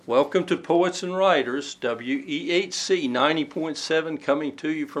Welcome to Poets and Writers, WEHC 90.7, coming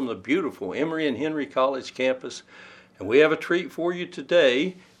to you from the beautiful Emory and Henry College campus. And we have a treat for you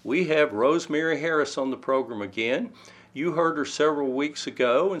today. We have Rosemary Harris on the program again. You heard her several weeks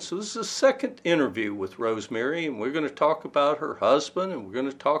ago, and so this is a second interview with Rosemary, and we're going to talk about her husband, and we're going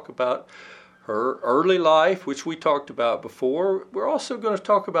to talk about her early life, which we talked about before. We're also going to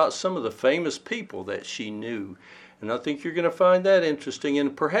talk about some of the famous people that she knew. And I think you're going to find that interesting,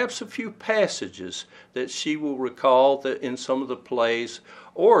 and perhaps a few passages that she will recall that in some of the plays,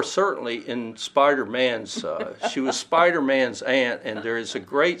 or certainly in Spider-Man's. She was Spider-Man's aunt, and there is a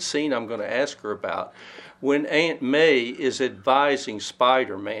great scene I'm going to ask her about when Aunt May is advising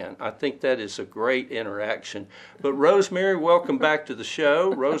Spider-Man. I think that is a great interaction. But Rosemary, welcome back to the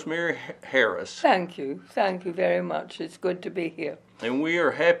show. Rosemary Harris. Thank you. Thank you very much. It's good to be here. And we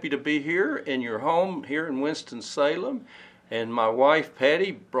are happy to be here in your home here in Winston-Salem. And my wife,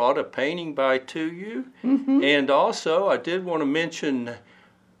 Patty, brought a painting by to you. Mm-hmm. And also, I did want to mention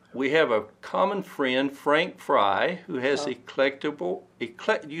we have a common friend, Frank Fry, who has electable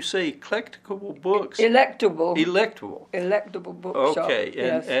books? Electable bookshop. Okay, and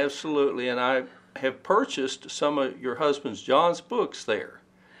yes. Absolutely. And I have purchased some of your husband's, John's, books there.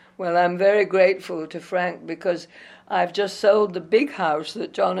 Well, I'm very grateful to Frank because I've just sold the big house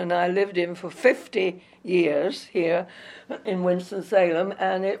that John and I lived in for 50 years here in Winston-Salem,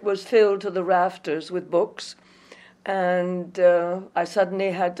 and it was filled to the rafters with books. And I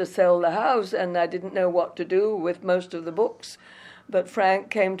suddenly had to sell the house, and I didn't know what to do with most of the books. But Frank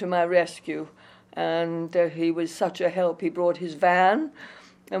came to my rescue, and he was such a help. He brought his van,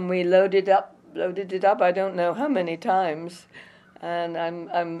 and we loaded it up I don't know how many times. And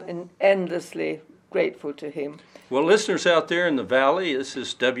I'm endlessly grateful to him. Well, listeners out there in the valley, this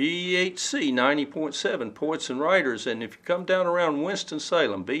is WEHC 90.7, Poets and Writers. And if you come down around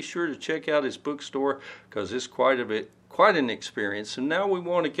Winston-Salem, be sure to check out his bookstore because it's quite an experience. And now we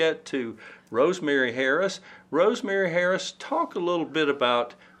want to get to Rosemary Harris. Rosemary Harris, talk a little bit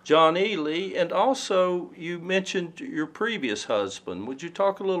about John Ely, and also you mentioned your previous husband. Would you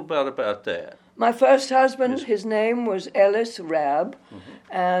talk a little bit about that? My first husband, his name was Ellis Rabb,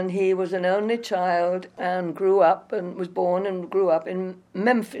 and he was an only child and was born and grew up in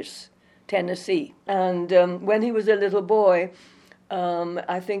Memphis, Tennessee. And when he was a little boy,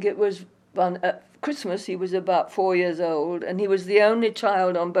 I think it was on Christmas, he was about 4 years old, and he was the only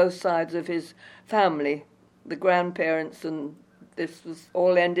child on both sides of his family, the grandparents, and this was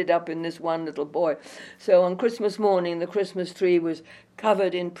all ended up in this one little boy. So on Christmas morning, the Christmas tree was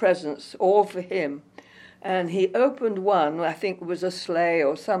covered in presents, all for him. And he opened one, I think it was a sleigh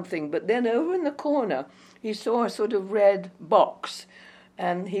or something, but then over in the corner, he saw a sort of red box,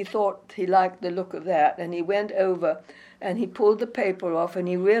 and he thought he liked the look of that, and he went over and he pulled the paper off, and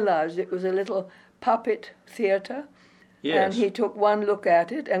he realized it was a little puppet theater. Yes. And he took one look at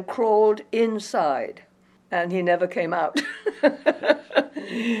it and crawled inside. And he never came out.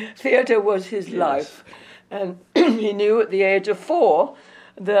 Theater was his life. And he knew at the age of 4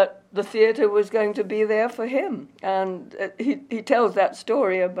 that the theater was going to be there for him. And he tells that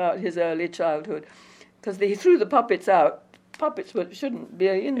story about his early childhood. Because he threw the puppets out. Puppets shouldn't be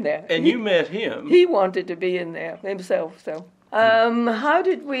in there. And you met him. He wanted to be in there himself, so. How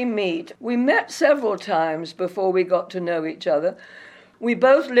did we meet? We met several times before we got to know each other. We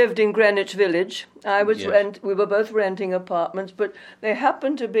both lived in Greenwich Village. We were both renting apartments, but they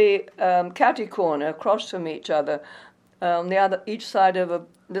happened to be catty corner across from each other, each side of a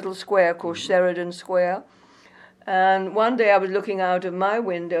little square called Sheridan Square. And one day I was looking out of my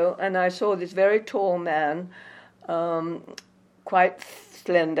window, and I saw this very tall man, quite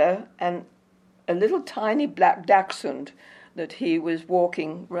slender, and a little tiny black dachshund that he was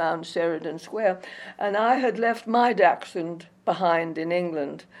walking round Sheridan Square. And I had left my dachshund behind in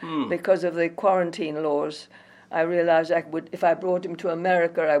England because of the quarantine laws. I realized if I brought him to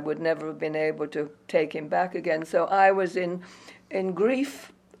America, I would never have been able to take him back again. So I was in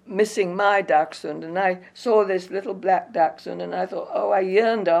grief, missing my dachshund, and I saw this little black dachshund, and I thought, I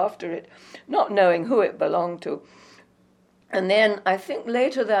yearned after it, not knowing who it belonged to. And then I think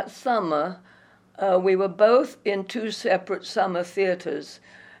later that summer, we were both in 2 separate summer theaters,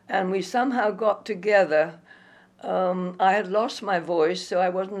 and we somehow got together. I had lost my voice, so I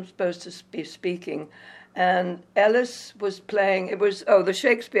wasn't supposed to be speaking. And Ellis was playing, it was the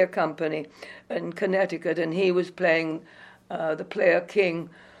Shakespeare Company in Connecticut, and he was playing the player King.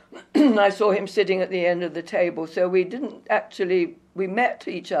 I saw him sitting at the end of the table, so we met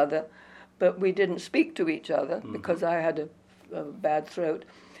each other, but we didn't speak to each other because I had a bad throat.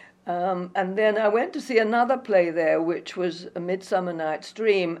 And then I went to see another play there, which was A Midsummer Night's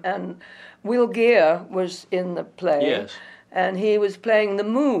Dream, and Will Geer was in the play. Yes. And he was playing the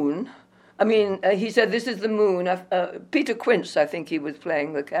moon. I mean, he said, this is the moon. Peter Quince, I think he was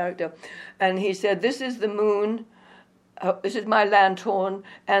playing the character. And he said, this is the moon, this is my lanthorn,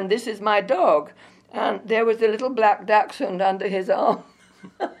 and this is my dog. And there was a little black dachshund under his arm.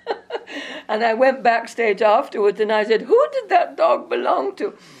 And I went backstage afterwards and I said, who did that dog belong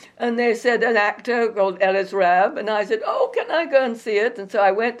to? And they said, an actor called Ellis Rabb. And I said, oh, can I go and see it? And so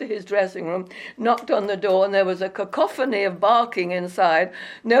I went to his dressing room, knocked on the door, and there was a cacophony of barking inside.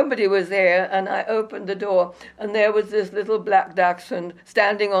 Nobody was there, and I opened the door, and there was this little black dachshund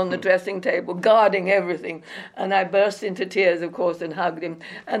standing on the dressing table, guarding everything. And I burst into tears, of course, and hugged him.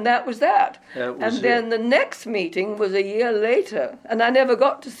 And that was that. And then the next meeting was a year later, and I never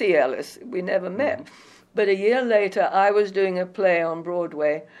got to see Ellis. We never met. But a year later, I was doing a play on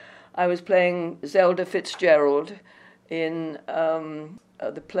Broadway. I was playing Zelda Fitzgerald in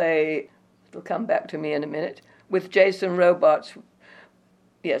the play, it'll come back to me in a minute, with Jason Robards.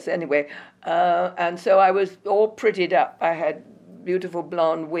 Yes, anyway. And so I was all prettied up. I had beautiful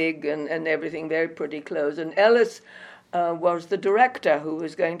blonde wig and everything, very pretty clothes. And Ellis was the director who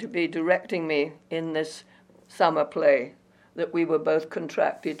was going to be directing me in this summer play that we were both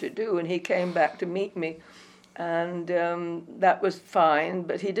contracted to do. And he came back to meet me. And that was fine,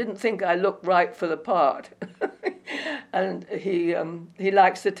 but he didn't think I looked right for the part. And he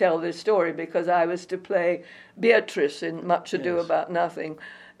likes to tell this story because I was to play Beatrice in Much Ado About Nothing,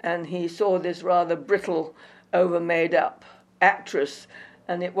 and he saw this rather brittle, over-made-up actress,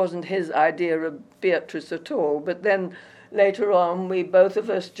 and it wasn't his idea of Beatrice at all. But then later on, we both of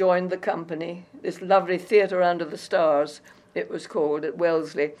us joined the company, this lovely Theatre Under the Stars, it was called, at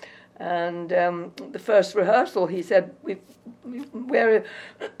Wellesley. And the first rehearsal, he said,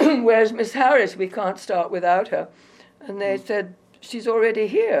 where's Miss Harris? We can't start without her. And they said, she's already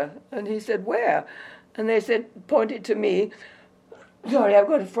here. And he said, where? And they said, pointed to me. Sorry, I've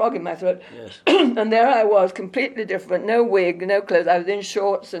got a frog in my throat. Yes. And there I was, completely different, no wig, no clothes. I was in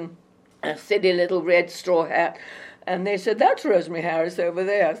shorts and a silly little red straw hat. And they said, that's Rosemary Harris over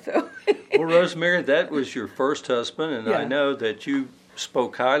there. So well, Rosemary, that was your first husband, and I know that you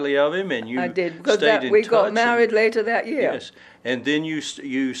spoke highly of him, and you I did, because stayed in we touch. got married later that year. Yes, and then you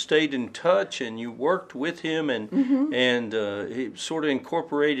stayed in touch, and you worked with him, and he sort of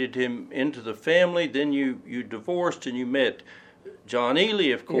incorporated him into the family. Then you divorced, and you met John Ely,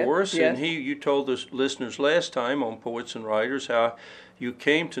 of course, and you told the listeners last time on Poets and Writers how you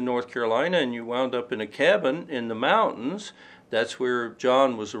came to North Carolina and you wound up in a cabin in the mountains. That's where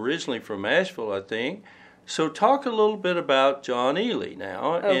John was originally from, Asheville, I think. So talk a little bit about John Ely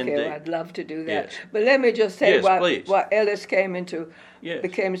now. Okay, I'd love to do that. Yes. But let me just say why Ellis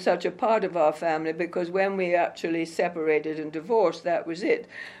became such a part of our family, because when we actually separated and divorced, that was it.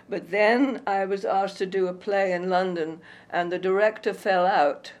 But then I was asked to do a play in London, and the director fell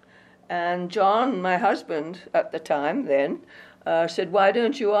out. And John, my husband at the time then, said, why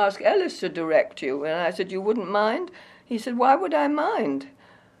don't you ask Ellis to direct you? And I said, you wouldn't mind? He said, why would I mind?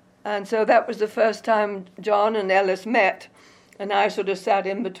 And so that was the first time John and Ellis met, and I sort of sat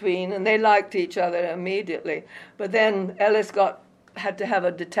in between, and they liked each other immediately. But then Ellis had to have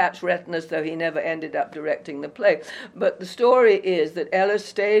a detached retina, so he never ended up directing the play. But the story is that Ellis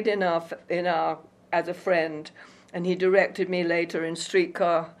stayed in our as a friend, and he directed me later in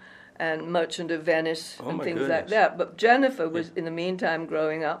Streetcar and Merchant of Venice and things like that. But Jennifer was, in the meantime,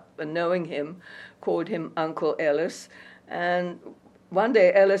 growing up and knowing him, called him Uncle Ellis. And one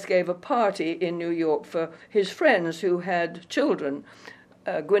day Ellis gave a party in New York for his friends who had children.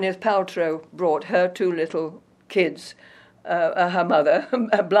 Gwyneth Paltrow brought her two little kids, her mother,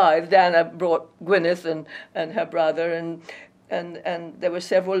 Blythe. Dana brought Gwyneth and her brother, and there were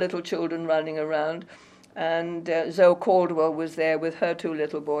several little children running around. And Zoe Caldwell was there with her two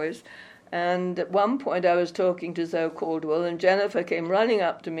little boys. And at one point I was talking to Zoe Caldwell, and Jennifer came running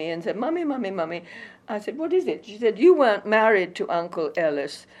up to me and said, Mummy, Mummy, Mummy. I said, what is it? She said, you weren't married to Uncle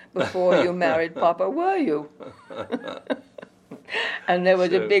Ellis before you married Papa, were you? And there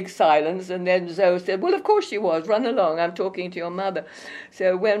was a big silence, and then Zoe said, well, of course she was. Run along, I'm talking to your mother.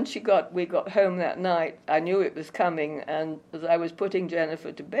 So when we got home that night, I knew it was coming, and as I was putting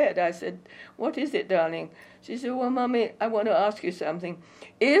Jennifer to bed, I said, what is it, darling? She said, well, Mummy, I want to ask you something.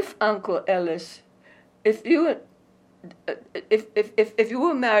 If Uncle Ellis, if you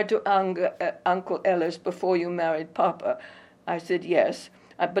were married to Uncle Ellis before you married Papa, I said, yes.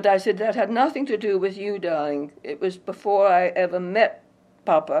 But I said, that had nothing to do with you, darling. It was before I ever met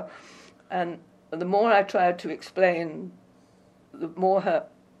Papa. And the more I tried to explain, the more her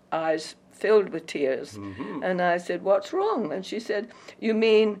eyes filled with tears. Mm-hmm. And I said, "What's wrong?" And she said, "You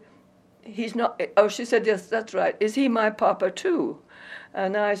mean he's not?" Oh, she said, "Yes, that's right. Is he my papa too?"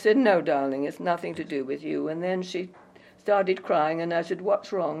 And I said, "No, darling, it's nothing to do with you." And then she started crying, and I said,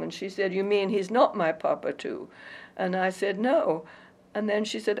 "What's wrong?" And she said, "You mean he's not my papa too?" And I said, "No." And then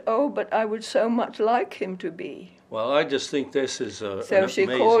she said, "Oh, but I would so much like him to be." Well, I just think this is So an she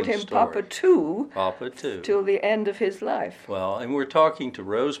amazing called him story. Papa too, Papa too. till the end of his life. Well, and we're talking to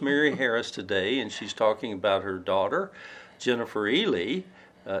Rosemary Harris today, and she's talking about her daughter, Jennifer Ely,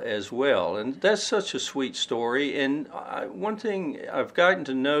 as well. And that's such a sweet story. And one thing, I've gotten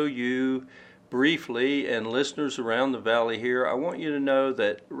to know you briefly, and listeners around the valley here, I want you to know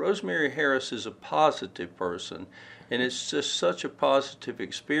that Rosemary Harris is a positive person. And it's just such a positive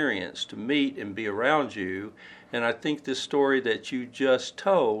experience to meet and be around you. And I think this story that you just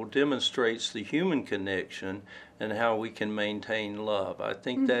told demonstrates the human connection and how we can maintain love. I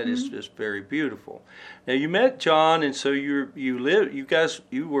think that is just very beautiful. Now you met John, and so you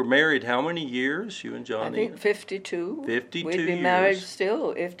were married how many years? You and John? I think 52. 52 We'd be years. married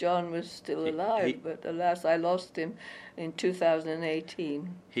still if John was still alive, but alas, I lost him in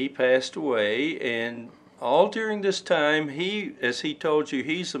 2018. He passed away, and all during this time, as he told you,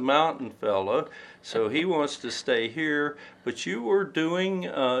 he's a mountain fellow, so he wants to stay here. But you were doing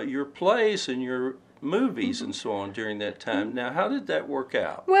your plays and your movies and so on during that time. Now, how did that work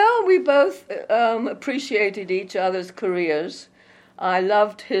out? Well, we both appreciated each other's careers. I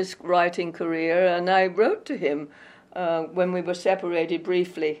loved his writing career, and I wrote to him when we were separated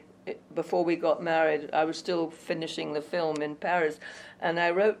briefly. Before we got married, I was still finishing the film in Paris, and I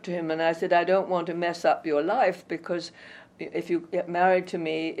wrote to him and I said, "I don't want to mess up your life, because if you get married to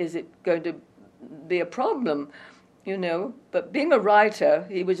me, is it going to be a problem?" You know, but being a writer,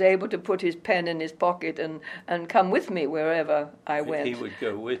 he was able to put his pen in his pocket and come with me wherever I went. He would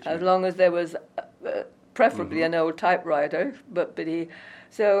go with you. As long as there was preferably an old typewriter,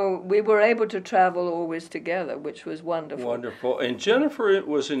 so we were able to travel always together, which was wonderful. Wonderful. And Jennifer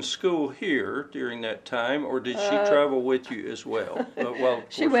was in school here during that time, or did she travel with you as well?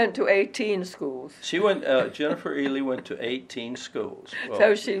 She went to 18 schools. Jennifer Ely went to 18 schools.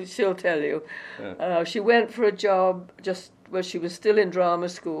 Well, so she'll tell you. She went for a job she was still in drama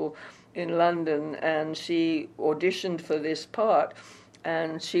school in London, and she auditioned for this part.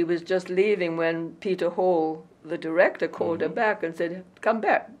 And she was just leaving when Peter Hall, the director, called her back and said, "Come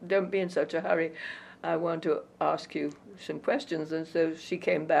back, don't be in such a hurry. I want to ask you some questions." And so she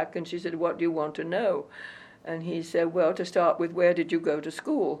came back and she said, "What do you want to know?" And he said, "Well, to start with, where did you go to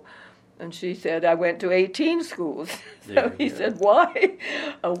school?" And she said, "I went to 18 schools." So he said, "Why?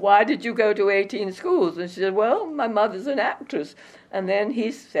 Why did you go to 18 schools?" And she said, "Well, my mother's an actress." And then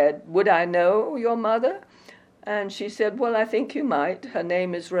he said, "Would I know your mother?" And she said, "Well, I think you might. Her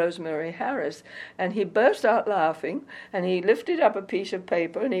name is Rosemary Harris." And he burst out laughing, and he lifted up a piece of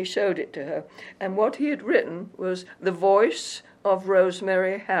paper and he showed it to her. And what he had written was, "The voice of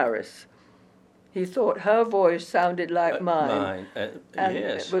Rosemary Harris." He thought her voice sounded like mine. And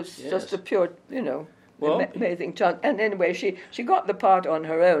yes, it was just a pure, Well, amazing chance. And anyway, she got the part on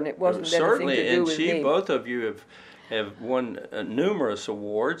her own. It wasn't anything to do with me. Both of you have won numerous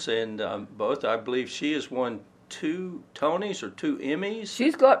awards, and I believe she has won 2 Tonys or 2 Emmys.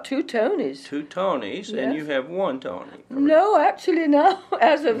 She's got 2 Tonys. 2 Tonys, Yes. and you have 1 Tony. Correct? No, actually now,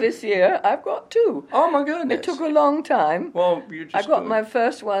 as of this year, I've got 2. Oh my goodness! It took a long time. Well, you just I got my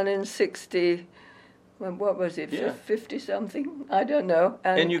first one in 60. What was it? Yeah. 50 something? I don't know.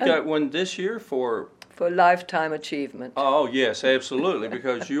 And you got one this year for lifetime achievement. Oh yes, absolutely,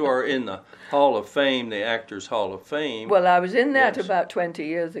 because you are in the Hall of Fame, the Actors Hall of Fame. Well, I was in that Yes. about 20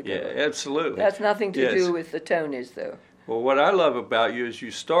 years ago. Yeah, absolutely. That's nothing to Yes. do with the Tonys, though. Well, what I love about you is you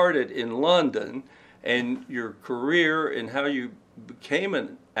started in London, and your career and how you became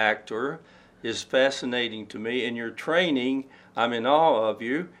an actor is fascinating to me. And your training, I'm in awe of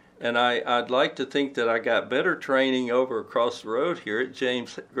you. And I'd like to think that I got better training over across the road here at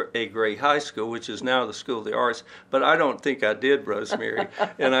James A. Gray High School, which is now the School of the Arts, but I don't think I did, Rosemary.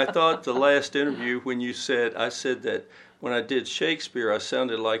 And I thought the last interview when I said that when I did Shakespeare, I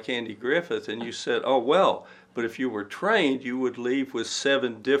sounded like Andy Griffith, and you said, "Oh, well, but if you were trained, you would leave with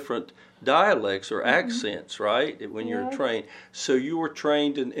 7 different dialects or accents, right, when you're trained." So you were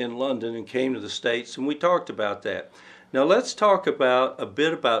trained in London and came to the States, and we talked about that. Now let's talk a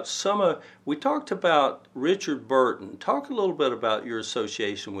bit about we talked about Richard Burton. Talk a little bit about your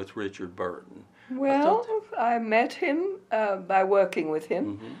association with Richard Burton. Well, I met him by working with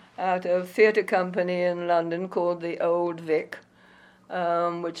him at a theatre company in London called the Old Vic,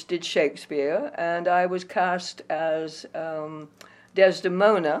 which did Shakespeare, and I was cast as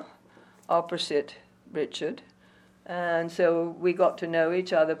Desdemona opposite Richard, and so we got to know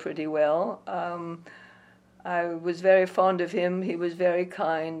each other pretty well. I was very fond of him. He was a very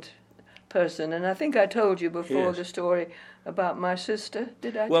kind person, and I think I told you before Yes. the story about my sister.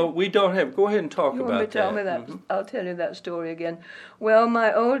 Did I? Well, we don't have. Go ahead and talk You about want me to tell that. me that? Mhm. I'll tell you that story again. Well,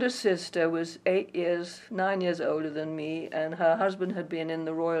 my older sister was 9 years older than me, and her husband had been in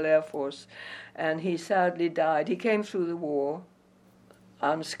the Royal Air Force, and he sadly died. He came through the war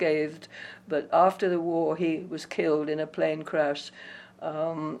unscathed, but after the war he was killed in a plane crash,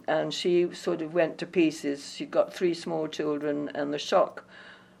 and she sort of went to pieces. She got 3 small children, and the shock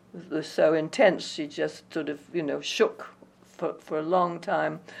was so intense she just sort of, shook for a long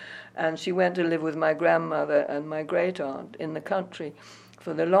time, and she went to live with my grandmother and my great-aunt in the country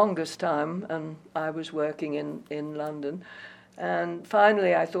for the longest time, and I was working in London. And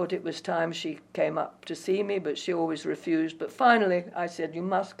finally I thought it was time she came up to see me, but she always refused. But finally I said, "You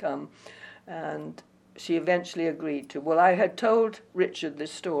must come," and she eventually agreed to. Well, I had told Richard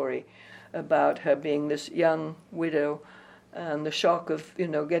this story about her being this young widow and the shock of,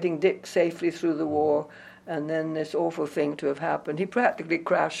 getting Dick safely through the war, and then this awful thing to have happened. He practically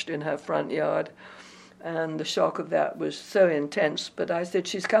crashed in her front yard, and the shock of that was so intense. But I said,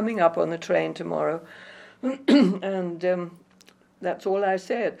 "She's coming up on the train tomorrow," and that's all I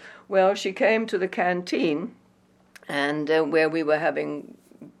said. Well, she came to the canteen, and where we were having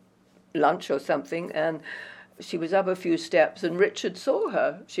lunch or something, and she was up a few steps, and Richard saw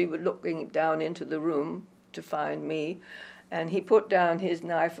her. She was looking down into the room to find me, and he put down his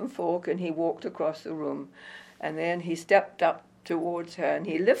knife and fork, and he walked across the room, and then he stepped up towards her, and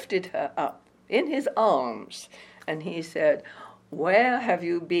he lifted her up in his arms, and he said, "Where have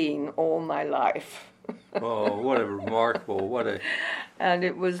you been all my life?" Oh, what a remarkable, And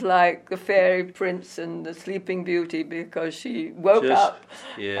it was like the fairy prince and the sleeping beauty, because she woke up,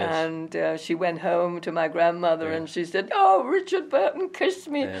 yes. and she went home to my grandmother, Yeah. and she said, "Oh, Richard Burton kissed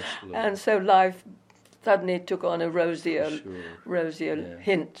me." Absolutely. And so life suddenly took on a rosier Yeah.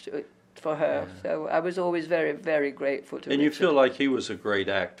 hint for her. Yeah. So I was always very, very grateful to And Richard. you feel like he was a great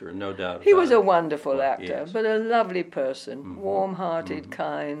actor, no doubt about it. He was a wonderful Well, actor, yes. but a lovely person, Mhm. warm-hearted, Mhm.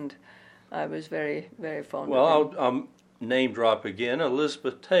 kind. I was very, very fond of him. Well, I'll name drop again,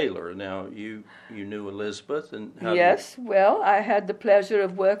 Elizabeth Taylor. Now, you knew Elizabeth, and how Yes, well, I had the pleasure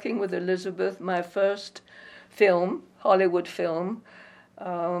of working with Elizabeth, my first film, Hollywood film.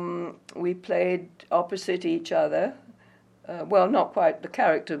 We played opposite each other. Well, not quite, the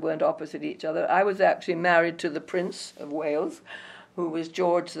characters weren't opposite each other. I was actually married to the Prince of Wales, who was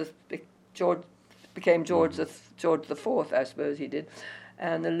became George the Fourth, I suppose he did.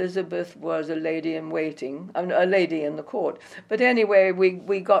 And Elizabeth was a lady in waiting, a lady in the court. But anyway,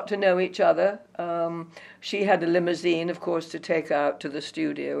 we got to know each other. She had a limousine, of course, to take out to the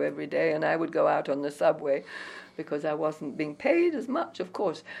studio every day, and I would go out on the subway because I wasn't being paid as much, of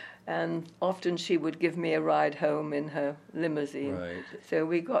course. And often she would give me a ride home in her limousine. Right. So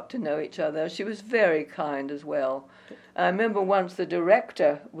we got to know each other. She was very kind as well. I remember once the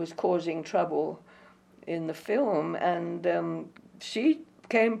director was causing trouble in the film, and she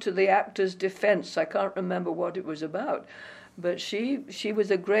came to the actor's defense. I can't remember what it was about, but she was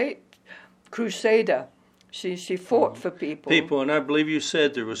a great crusader. She fought for people. And I believe you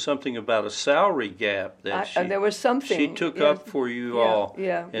said there was something about a salary gap that There was something she took yes. up for you Yeah, all,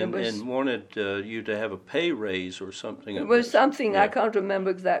 yeah, and wanted you to have a pay raise or something. It was something, yeah. I can't remember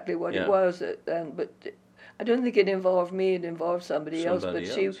exactly what Yeah. it was, but I don't think it involved me. It involved somebody else. But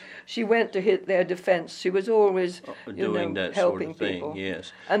she went to hit their defense. She was always doing that helping sort of thing. people.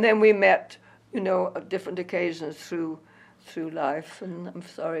 Yes. And then we met, at different occasions through life. And I'm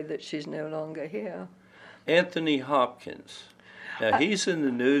sorry that she's no longer here. Anthony Hopkins. Now, he's in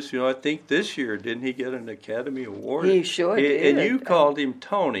the news. I think this year, didn't he get an Academy Award? He sure did. And you called him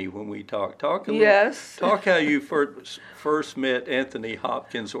Tony when we talked. Talk how you first met Anthony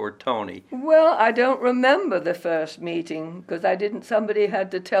Hopkins, or Tony. Well, I don't remember the first meeting because somebody had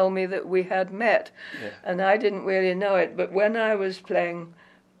to tell me that we had met. Yeah. And I didn't really know it. But when I was playing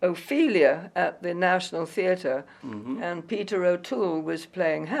Ophelia at the National Theatre, Mm-hmm. and Peter O'Toole was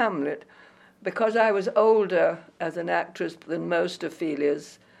playing Hamlet, because I was older as an actress than most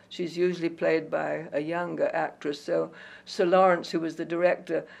Ophelias, she's usually played by a younger actress, so Sir Lawrence, who was the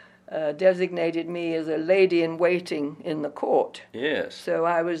director, designated me as a lady-in-waiting in the court. Yes. So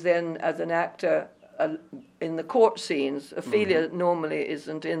I was then, as an actor, in the court scenes. Ophelia Mm-hmm. normally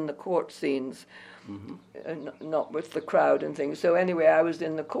isn't in the court scenes, Mm-hmm. not with the crowd and things. So anyway, I was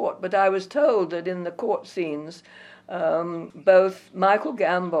in the court. But I was told that in the court scenes, both Michael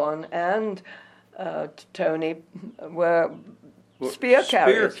Gambon and Tony were spear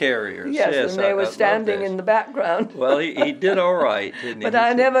carriers. Spear carriers. Yes, and they were standing in the background. Well, he did all right, didn't he? But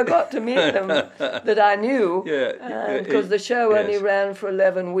I never got to meet them that I knew. Because the show only ran for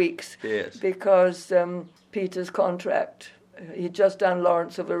 11 weeks. Yes. Because Peter's contract, he'd just done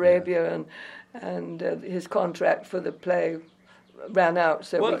Lawrence of Arabia, and his contract for the play ran out.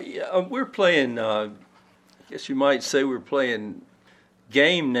 So we're playing, I guess you might say we're playing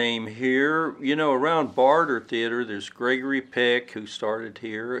game name here. You know, around Barter Theater, there's Gregory Peck, who started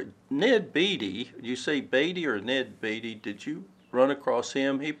here. Ned Beatty, did you say Beatty or Ned Beatty? Did you run across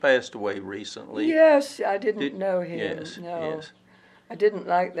him? He passed away recently. Yes, I didn't know him. Yes, no. yes. I didn't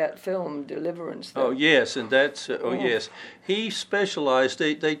like that film, Deliverance, though. Oh, yes, and that's, yes. He specialized,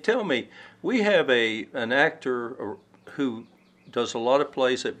 they tell me, we have an actor who does a lot of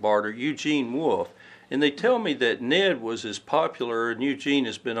plays at Barter, Eugene Wolfe. And they tell me that Ned was as popular, and Eugene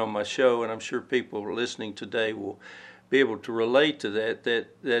has been on my show, and I'm sure people listening today will be able to relate to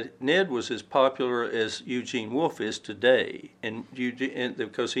that Ned was as popular as Eugene Wolfe is today, and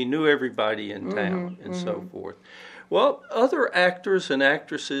because he knew everybody in town and so forth. Well, other actors and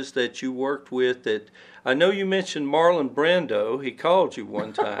actresses that you worked with that, I know you mentioned Marlon Brando. He called you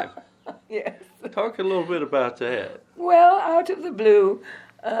one time. Yes. Talk a little bit about that. Well, out of the blue,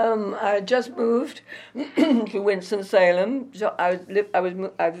 I just moved to Winston-Salem.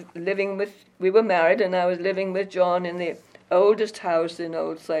 We were married, and I was living with John in the oldest house in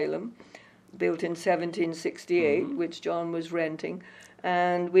Old Salem, built in 1768, which John was renting.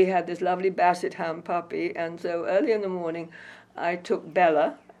 And we had this lovely Basset Hound puppy, and so early in the morning, I took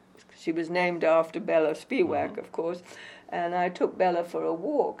Bella. She was named after Bella Spiewak, of course, and I took Bella for a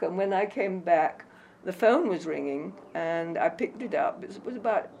walk, and when I came back, the phone was ringing, and I picked it up. It was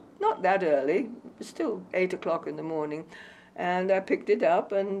about, not that early, it was still 8 o'clock in the morning, and I picked it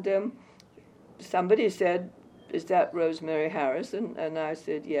up, and somebody said, "Is that Rosemary Harris?" And I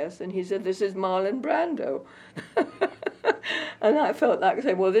said, "Yes," and he said, "This is Marlon Brando." And I felt like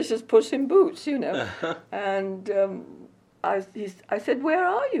saying, "Well, this is Puss in Boots, you know." And I said, "Where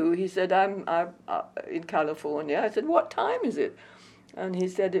are you?" He said, I'm in California. I said, "What time is it?" And he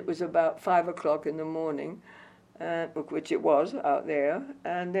said it was about 5 o'clock in the morning, which it was out there.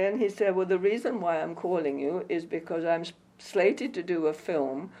 And then he said, "Well, the reason why I'm calling you is because I'm slated to do a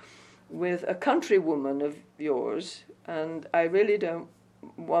film with a countrywoman of yours, and I really don't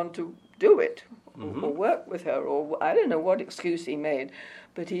want to do it or work with her, or I don't know what excuse he made,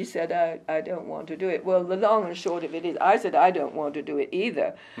 but he said, I don't want to do it." Well, the long and short of it is, I said I don't want to do it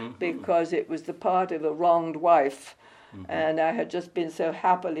either, because it was the part of a wronged wife, and I had just been so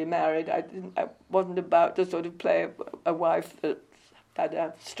happily married. I wasn't about to sort of play a wife that had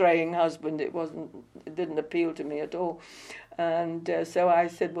a straying husband. It didn't appeal to me at all. And so I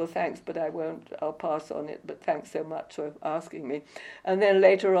said, "Well, thanks, but I won't. I'll pass on it, but thanks so much for asking me." And then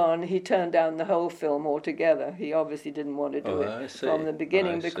later on, he turned down the whole film altogether. He obviously didn't want to do it from the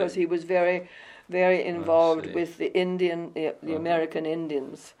beginning, because he was very, very involved with the American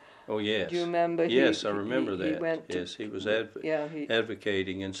Indians. Oh, yes. Do you remember? Yes, I remember that. He was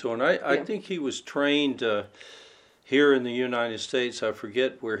advocating and so on. I think he was trained here in the United States. I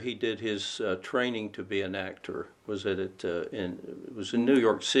forget where he did his training to be an actor. Was it it was in New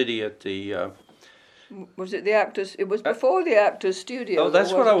York City at the... was it the Actors? It was before the Actors Studio. Oh,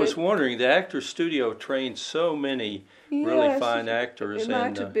 that's what I was wondering. The Actors Studio trained so many really fine actors. It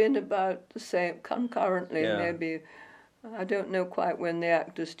might have been about the same, concurrently, maybe. I don't know quite when the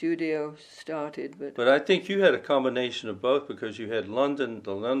Actors Studio started, but I think you had a combination of both, because you had the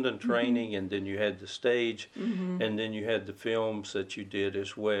London training, and then you had the stage, and then you had the films that you did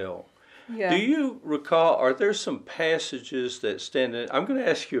as well. Yeah. Do you recall? Are there some passages that stand in? I'm going to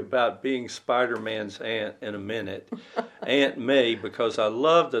ask you about being Spider-Man's aunt in a minute, Aunt May, because I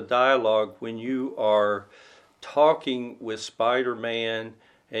love the dialogue when you are talking with Spider-Man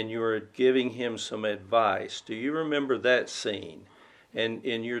and you're giving him some advice. Do you remember that scene? And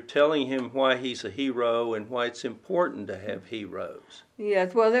you're telling him why he's a hero and why it's important to have heroes.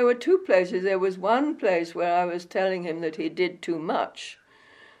 Yes, well, there were two places. There was one place where I was telling him that he did too much.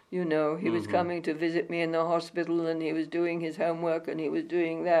 You know, he was coming to visit me in the hospital, and he was doing his homework, and he was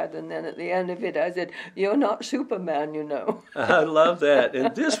doing that. And then at the end of it, I said, "You're not Superman, you know." I love that.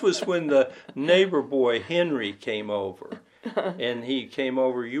 And this was when the neighbor boy, Henry, came over. And he came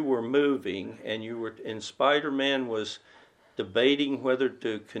over, you were moving, and Spider-Man was debating whether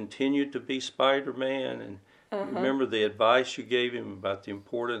to continue to be Spider-Man. And remember the advice you gave him about the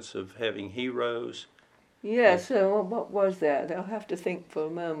importance of having heroes? Yes, so what was that? I'll have to think for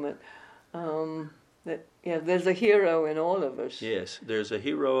a moment. There's a hero in all of us. Yes, there's a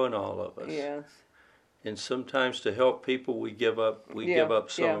hero in all of us. Yes. and sometimes to help people, we give up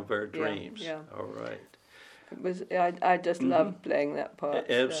some of our dreams. Yeah. All right. It was. I just loved playing that part.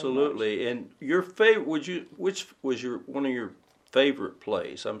 Absolutely. So and your favorite? Which was one of your favorite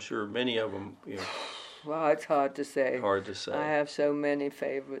plays? I'm sure many of them. Well, it's hard to say. Hard to say. I have so many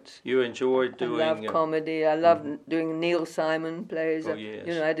favorites. You enjoyed doing. I love comedy. I love doing Neil Simon plays. Oh,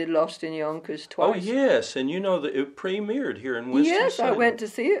 yes. I did Lost in Yonkers twice. Oh yes, and that it premiered here in Winston. Yes, I went to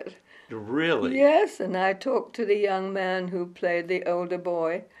see it. Really? Yes, and I talked to the young man who played the older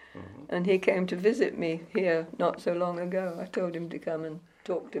boy, and he came to visit me here not so long ago. I told him to come and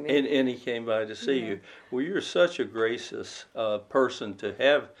talk to me. And he came by to see you. Well, you're such a gracious person to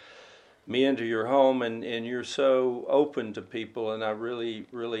have me into your home, and you're so open to people, and I really,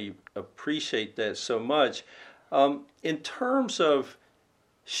 really appreciate that so much. In terms of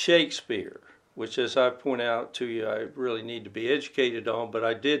Shakespeare, which, as I point out to you, I really need to be educated on, but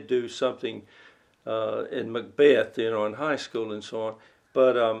I did do something in Macbeth, in high school and so on.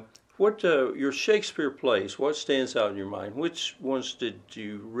 But what your Shakespeare plays, what stands out in your mind? Which ones did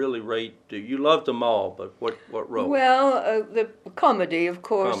you really rate? You loved them all, but what role? Well, the comedy, of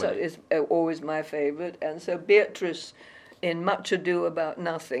course, is always my favorite, and so Beatrice in Much Ado About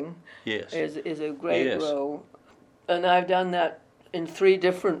Nothing is a great role, and I've done that in 3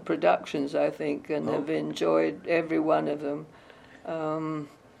 different productions, I think, and have enjoyed every one of them.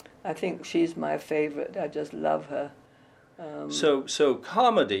 I think she's my favorite. I just love her. So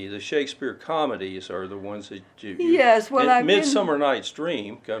comedy, the Shakespeare comedies are the ones that you yes, well, I've Midsummer Night's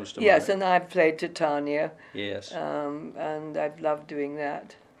Dream comes to mind. Yes, and I've played Titania. Yes. And I've loved doing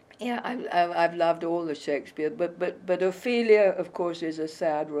that. Yeah, I've loved all the Shakespeare, but Ophelia, of course, is a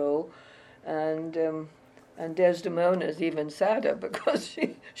sad role, and Desdemona is even sadder because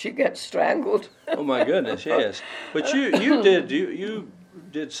she gets strangled. Oh my goodness, yes. But you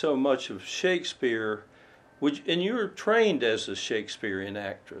did so much of Shakespeare. And you were trained as a Shakespearean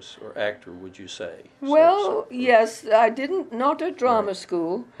actress or actor, would you say? Well, yes, I not at drama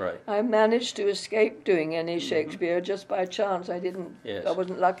school. Right. I managed to escape doing any Shakespeare just by chance. I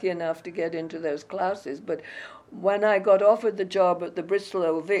wasn't lucky enough to get into those classes. But when I got offered the job at the Bristol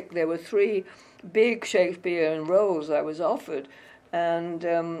Old Vic, there were 3 big Shakespearean roles I was offered, and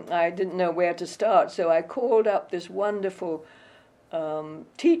I didn't know where to start. So I called up this wonderful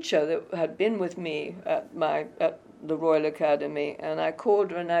teacher that had been with me at the Royal Academy, and I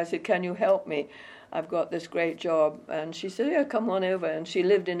called her and I said, "Can you help me? I've got this great job." And she said, "Yeah, come on over." And she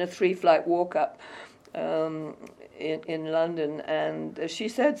lived in a 3-flight walk up in London, and she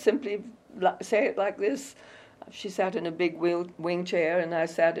said simply, "Say it like this." She sat in a big wing chair, and I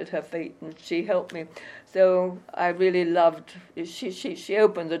sat at her feet, and she helped me. So I really loved. She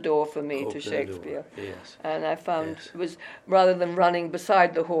opened the door for me to Shakespeare. Yes. And I found it was, rather than running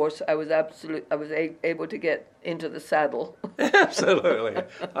beside the horse, I was able to get into the saddle. Absolutely,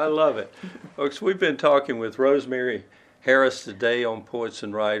 I love it, folks. We've been talking with Rosemary Harris today on Poets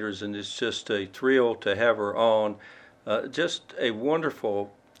and Writers, and it's just a thrill to have her on. Just a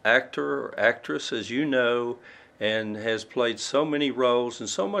wonderful actor or actress, as you know, and has played so many roles and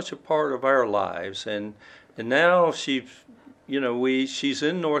so much a part of our lives. And now she's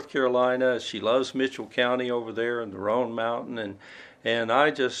in North Carolina. She loves Mitchell County over there in the Roan Mountain, and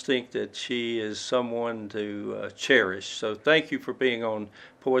I just think that she is someone to cherish. So thank you for being on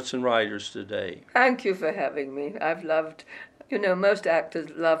Poets and Writers today. Thank you for having me. I've loved. Most actors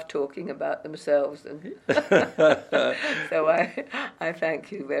love talking about themselves, and so I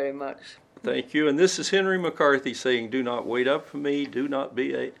thank you very much. Thank you. And this is Henry McCarthy saying, "Do not wait up for me. Do not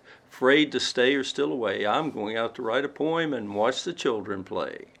be afraid to stay or still away. I'm going out to write a poem and watch the children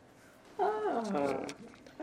play."